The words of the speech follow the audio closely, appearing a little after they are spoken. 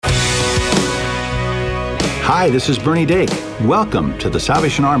Hi, this is Bernie Dake. Welcome to the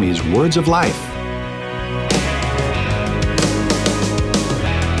Salvation Army's Words of Life.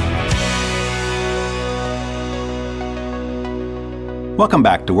 Welcome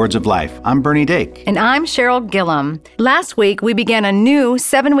back to Words of Life. I'm Bernie Dake. And I'm Cheryl Gillum. Last week, we began a new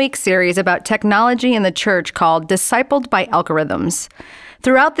 7-week series about technology in the church called Discipled by Algorithms.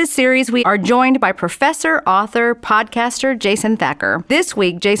 Throughout this series, we are joined by professor, author, podcaster Jason Thacker. This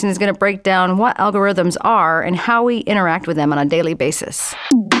week, Jason is going to break down what algorithms are and how we interact with them on a daily basis.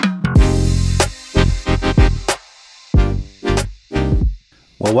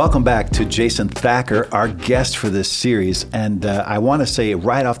 Well, welcome back to Jason Thacker, our guest for this series. And I want to say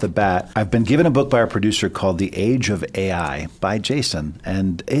right off the bat, I've been given a book by our producer called The Age of AI by Jason,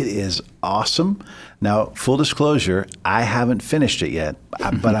 and it is awesome. Now, full disclosure, I haven't finished it yet,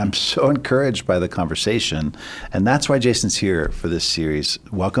 but I'm so encouraged by the conversation, and that's why Jason's here for this series.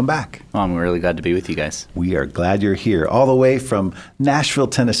 Welcome back. Well, I'm really glad to be with you guys. We are glad you're here, all the way from Nashville,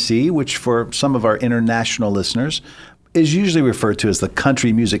 Tennessee, which for some of our international listeners is usually referred to as the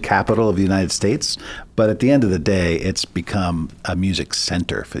country music capital of the United States, but at the end of the day, it's become a music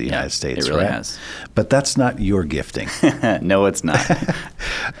center for the United States, it really right? has. But that's not your gifting. No, it's not.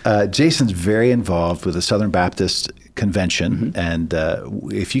 Jason's very involved with the Southern Baptist Convention, and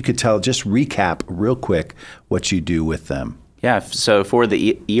if you could just recap real quick what you do with them. Yeah, so for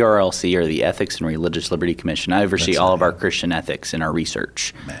the ERLC, or the Ethics and Religious Liberty Commission, I oversee all of our Christian ethics and our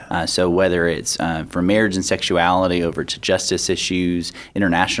research. So whether it's from marriage and sexuality over to justice issues,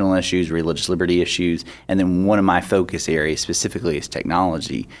 international issues, religious liberty issues, and then one of my focus areas specifically is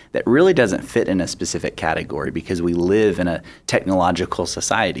technology that really doesn't fit in a specific category because we live in a technological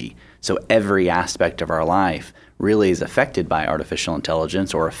society. So every aspect of our life really is affected by artificial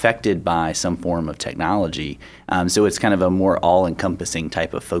intelligence or affected by some form of technology. So it's kind of a more all-encompassing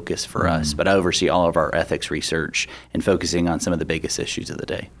type of focus for us. But I oversee all of our ethics research and focusing on some of the biggest issues of the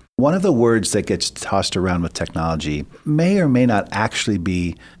day. One of the words that gets tossed around with technology may or may not actually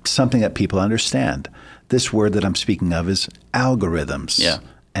be something that people understand. This word that I'm speaking of is algorithms. Yeah.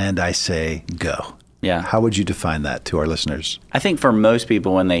 And I say, go. Yeah. How would you define that to our listeners? I think for most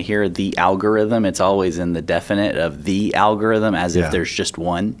people, when they hear the algorithm, it's always in the definite of the algorithm as if there's just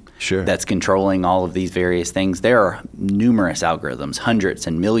one that's controlling all of these various things. There are numerous algorithms, hundreds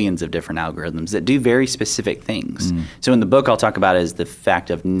and millions of different algorithms that do very specific things. So in the book, I'll talk about is the fact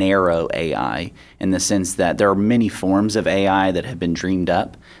of narrow AI in the sense that there are many forms of AI that have been dreamed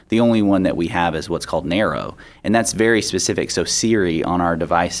up. The only one that we have is what's called narrow, and that's very specific. So Siri on our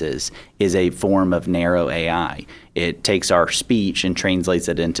devices is a form of narrow AI. It takes our speech and translates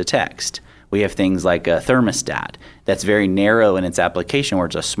it into text. We have things like a thermostat that's very narrow in its application where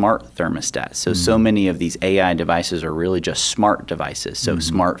it's a smart thermostat. So many of these AI devices are really just smart devices. So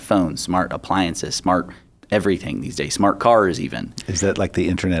smartphones, smart appliances, smart everything these days, smart cars even. Is that like the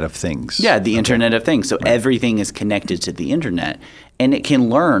Internet of Things? Yeah, the Internet of Things. So everything is connected to the Internet, and it can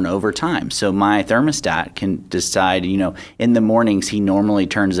learn over time. So my thermostat can decide, in the mornings he normally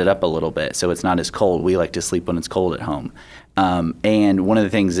turns it up a little bit so it's not as cold. We like to sleep when it's cold at home. And one of the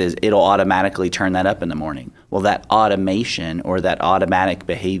things is it'll automatically turn that up in the morning. Well, that automation or that automatic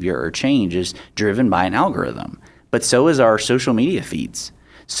behavior or change is driven by an algorithm. But so is our social media feeds.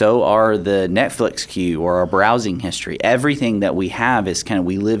 So are the Netflix queue or our browsing history. Everything that we have is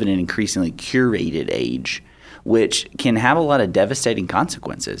we live in an increasingly curated age, which can have a lot of devastating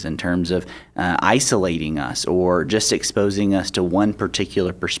consequences in terms of isolating us or just exposing us to one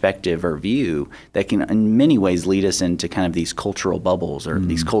particular perspective or view that can in many ways lead us into kind of these cultural bubbles or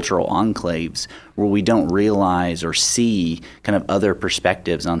these cultural enclaves where we don't realize or see kind of other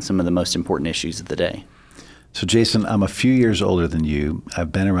perspectives on some of the most important issues of the day. So, Jason, I'm a few years older than you.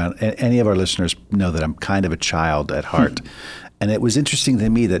 I've been around, any of our listeners know that I'm kind of a child at heart. And it was interesting to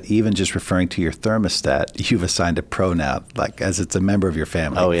me that even just referring to your thermostat, you've assigned a pronoun, like as it's a member of your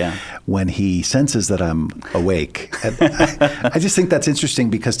family. Oh, yeah. When he senses that I'm awake. And I just think that's interesting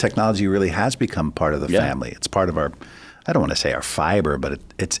because technology really has become part of the family. It's part of our, I don't want to say our fiber, but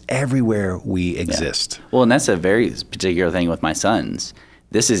it's everywhere we exist. Well, and that's a very particular thing with my sons.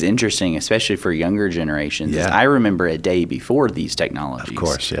 This is interesting, especially for younger generations. Yeah. I remember a day before these technologies. Of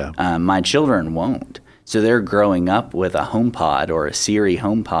course, yeah. My children won't. So they're growing up with a HomePod or a Siri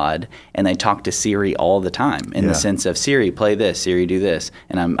HomePod, and they talk to Siri all the time in the sense of, Siri, play this, Siri, do this.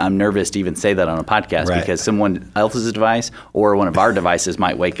 And I'm nervous to even say that on a podcast because someone else's device or one of our devices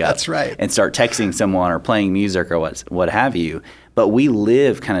might wake up and start texting someone or playing music or what have you. But we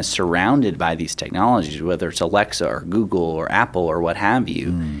live kind of surrounded by these technologies, whether it's Alexa or Google or Apple or what have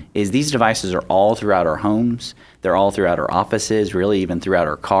you, is these devices are all throughout our homes. They're all throughout our offices, really even throughout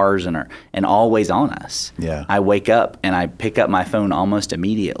our cars and always on us. Yeah. I wake up and I pick up my phone almost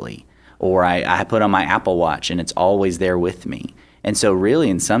immediately, or I put on my Apple Watch and it's always there with me. And so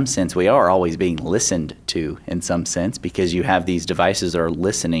really, in some sense, we are always being listened to in some sense, because you have these devices that are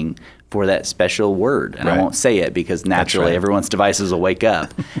listening for that special word. And Right. I won't say it because naturally right. everyone's devices will wake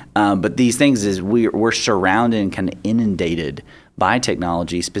up. But these things is we're surrounded and kind of inundated by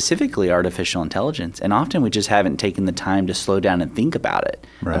technology, specifically artificial intelligence. And often we just haven't taken the time to slow down and think about it,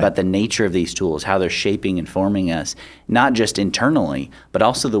 Right. about the nature of these tools, how they're shaping and forming us, not just internally, but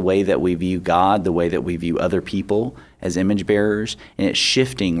also the way that we view God, the way that we view other people as image bearers. And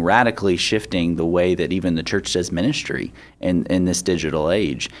it's radically shifting the way that even the church does ministry in this digital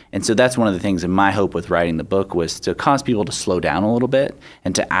age. And so that's one of the things, and my hope with writing the book was to cause people to slow down a little bit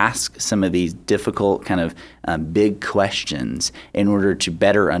and to ask some of these difficult kind of big questions in order to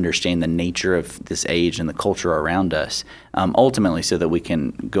better understand the nature of this age and the culture around us, ultimately so that we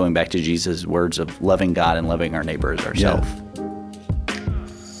can, going back to Jesus' words of loving God and loving our neighbor as ourselves.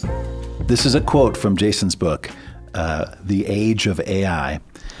 This is a quote from Jason's book, The Age of AI.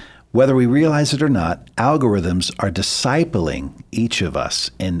 Whether we realize it or not, algorithms are discipling each of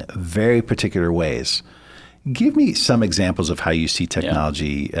us in very particular ways. Give me some examples of how you see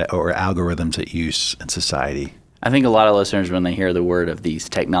technology or algorithms at use in society. I think a lot of listeners, when they hear the word of these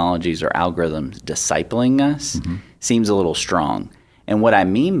technologies or algorithms discipling us, seems a little strong. And what I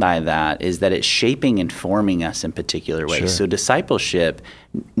mean by that is that it's shaping and forming us in particular ways. Sure. So discipleship,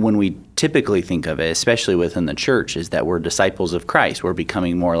 when we typically think of it, especially within the church, is that we're disciples of Christ. We're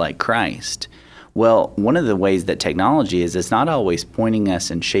becoming more like Christ. Well, one of the ways that technology is, it's not always pointing us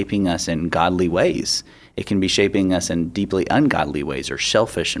and shaping us in godly ways. It can be shaping us in deeply ungodly ways, or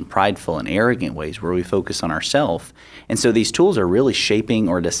selfish and prideful and arrogant ways where we focus on ourselves. And so these tools are really shaping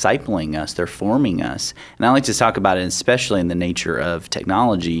or discipling us. They're forming us. And I like to talk about it, especially in the nature of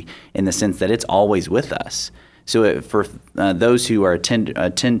technology, in the sense that it's always with us. So for those who are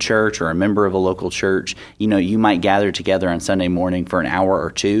attend church or a member of a local church, you might gather together on Sunday morning for an hour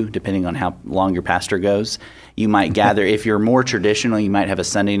or two, depending on how long your pastor goes. You might gather, if you're more traditional, you might have a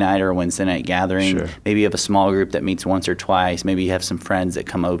Sunday night or a Wednesday night gathering. Sure. Maybe you have a small group that meets once or twice. Maybe you have some friends that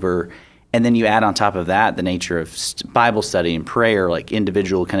come over. And then you add on top of that the nature of Bible study and prayer, like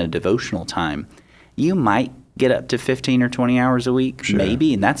individual kind of devotional time. You might get up to 15 or 20 hours a week, Sure.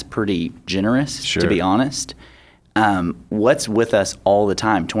 maybe, and that's pretty generous, Sure. to be honest. What's with us all the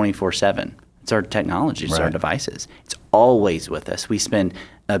time, 24/7? It's our technology, it's our Right. devices. It's always with us. We spend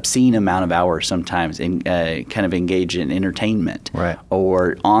obscene amount of hours sometimes in kind of engage in entertainment, Right.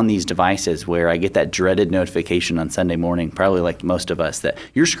 or on these devices, where I get that dreaded notification on Sunday morning, probably like most of us, that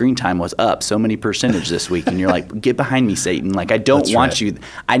your screen time was up so many percentage this week, and you're like, get behind me, Satan. Like, I don't That's want right. you.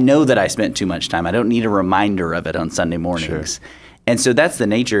 I know that I spent too much time. I don't need a reminder of it on Sunday mornings. Sure. And so that's the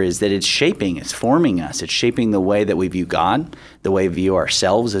nature, is that it's shaping, it's forming us. It's shaping the way that we view God, the way we view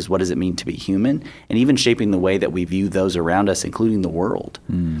ourselves as what does it mean to be human, and even shaping the way that we view those around us, including the world.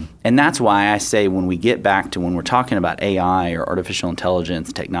 And that's why I say, when we get back to when we're talking about AI or artificial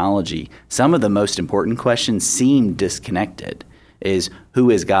intelligence, technology, some of the most important questions seem disconnected. Is,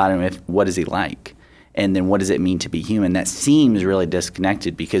 who is God, and what is he like? And then what does it mean to be human? That seems really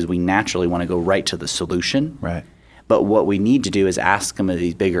disconnected, because we naturally want to go right to the solution. Right. But what we need to do is ask some of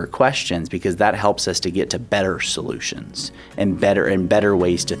these bigger questions, because that helps us to get to better solutions and better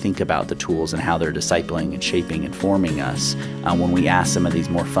ways to think about the tools and how they're discipling and shaping and forming us when we ask some of these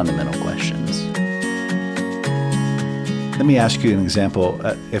more fundamental questions. Let me ask you an example.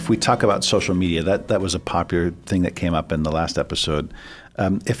 If we talk about social media, that was a popular thing that came up in the last episode.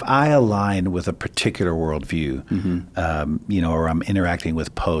 If I align with a particular worldview, or I'm interacting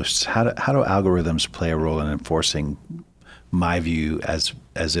with posts, how do algorithms play a role in enforcing my view as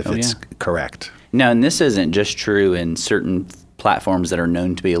if it's correct? No, and this isn't just true in certain platforms that are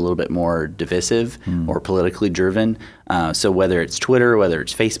known to be a little bit more divisive or politically driven. So whether it's Twitter, whether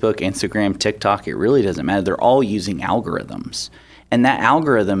it's Facebook, Instagram, TikTok, it really doesn't matter. They're all using algorithms. And that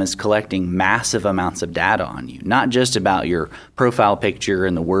algorithm is collecting massive amounts of data on you, not just about your profile picture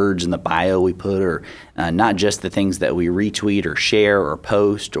and the words and the bio we put, or not just the things that we retweet or share or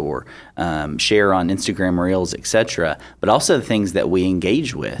post or share on Instagram Reels, etc., but also the things that we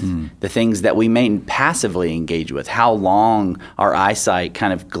engage with, the things that we may passively engage with, how long our eyesight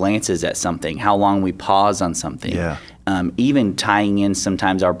kind of glances at something, how long we pause on something. Yeah. Even tying in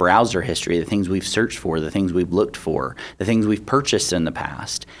sometimes our browser history, the things we've searched for, the things we've looked for, the things we've purchased in the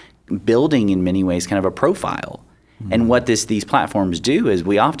past, building in many ways kind of a profile. And what these platforms do is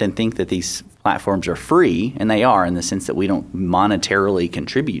we often think that these platforms are free, and they are in the sense that we don't monetarily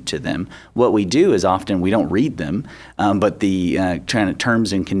contribute to them. What we do is often we don't read them, but the kind of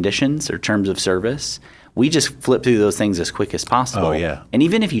terms and conditions or terms of service, we just flip through those things as quick as possible. Oh, yeah. And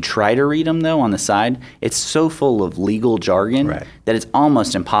even if you try to read them, though, on the side, it's so full of legal jargon that it's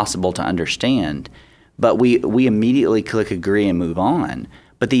almost impossible to understand. But we immediately click agree and move on.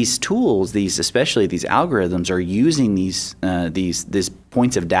 But these tools, especially these algorithms, are using these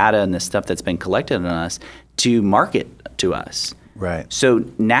points of data and this stuff that's been collected on us to market to us. Right. So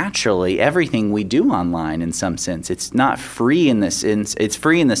naturally, everything we do online, in some sense, it's not free in the sense. It's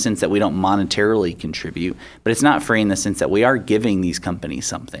free in the sense that we don't monetarily contribute, but it's not free in the sense that we are giving these companies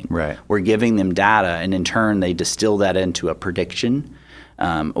something. Right. We're giving them data, and in turn, they distill that into a prediction.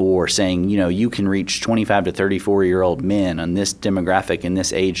 Or saying, you can reach 25 to 34-year-old men on this demographic in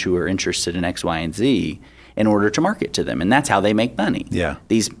this age who are interested in X, Y, and Z in order to market to them. And that's how they make money. Yeah.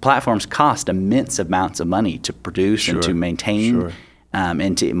 These platforms cost immense amounts of money to produce and to maintain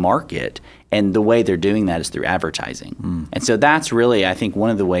and to market. And the way they're doing that is through advertising. And so that's really, I think, one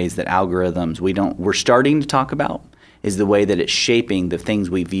of the ways that algorithms we're starting to talk about is the way that it's shaping the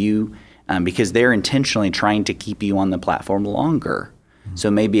things we view because they're intentionally trying to keep you on the platform longer.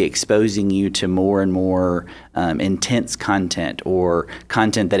 So maybe exposing you to more and more intense content or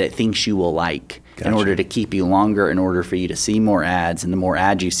content that it thinks you will like in order to keep you longer, in order for you to see more ads. And the more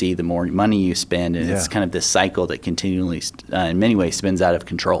ads you see, the more money you spend. And it's kind of this cycle that continually, in many ways, spins out of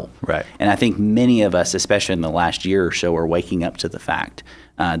control. Right. And I think many of us, especially in the last year or so, are waking up to the fact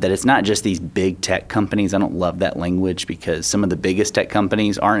that it's not just these big tech companies. I don't love that language because some of the biggest tech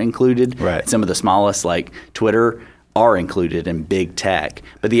companies aren't included. Right. Some of the smallest, like Twitter, are included in big tech.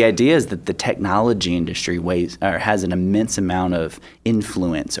 But the idea is that the technology industry has an immense amount of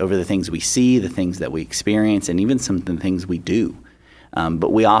influence over the things we see, the things that we experience, and even some of the things we do.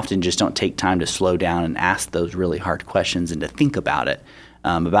 But we often just don't take time to slow down and ask those really hard questions and to think about it,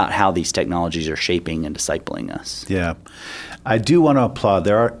 about how these technologies are shaping and discipling us. Yeah. I do want to applaud.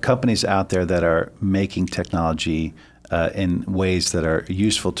 There are companies out there that are making technology in ways that are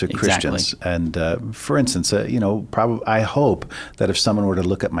useful to Christians. And for instance, I hope that if someone were to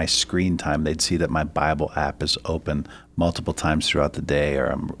look at my screen time, they'd see that my Bible app is open multiple times throughout the day, or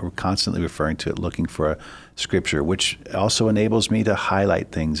I'm constantly referring to it, looking for a scripture, which also enables me to highlight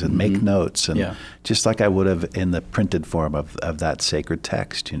things and make notes, and just like I would have in the printed form of that sacred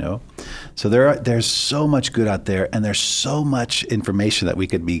text, So there's so much good out there, and there's so much information that we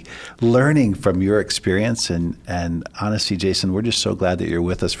could be learning from your experience. And honestly, Jason, we're just so glad that you're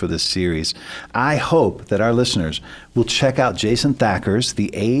with us for this series. I hope that our listeners will check out Jason Thacker's The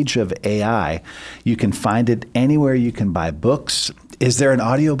Age of AI. You can find it anywhere you can buy books. Is there an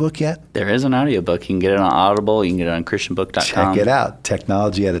audiobook yet? There is an audiobook. You can get it on Audible. You can get it on ChristianBook.com. Check it out.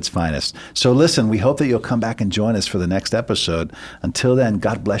 Technology at its finest. So listen, we hope that you'll come back and join us for the next episode. Until then,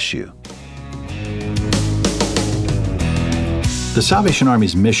 God bless you. The Salvation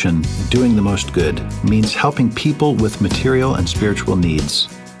Army's mission, doing the most good, means helping people with material and spiritual needs.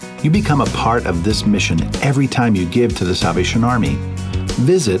 You become a part of this mission every time you give to the Salvation Army.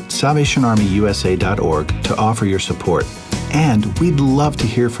 Visit salvationarmyusa.org to offer your support. And we'd love to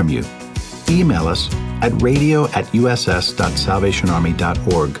hear from you. Email us at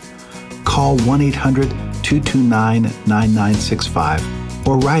radio@uss.salvationarmy.org. Call 1-800-229-9965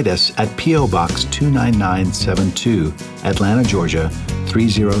 or write us at P.O. Box 29972, Atlanta, Georgia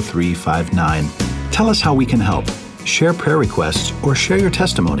 30359. Tell us how we can help. Share prayer requests or share your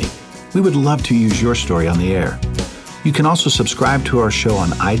testimony. We would love to use your story on the air. You can also subscribe to our show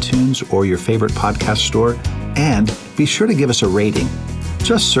on iTunes or your favorite podcast store, and be sure to give us a rating.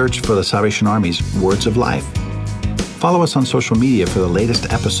 Just search for the Salvation Army's Words of Life. Follow us on social media for the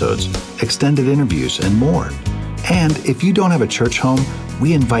latest episodes, extended interviews, and more. And if you don't have a church home,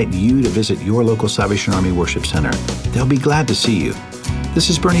 we invite you to visit your local Salvation Army Worship Center. They'll be glad to see you. This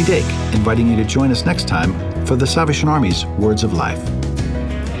is Bernie Dake, inviting you to join us next time for the Salvation Army's Words of Life.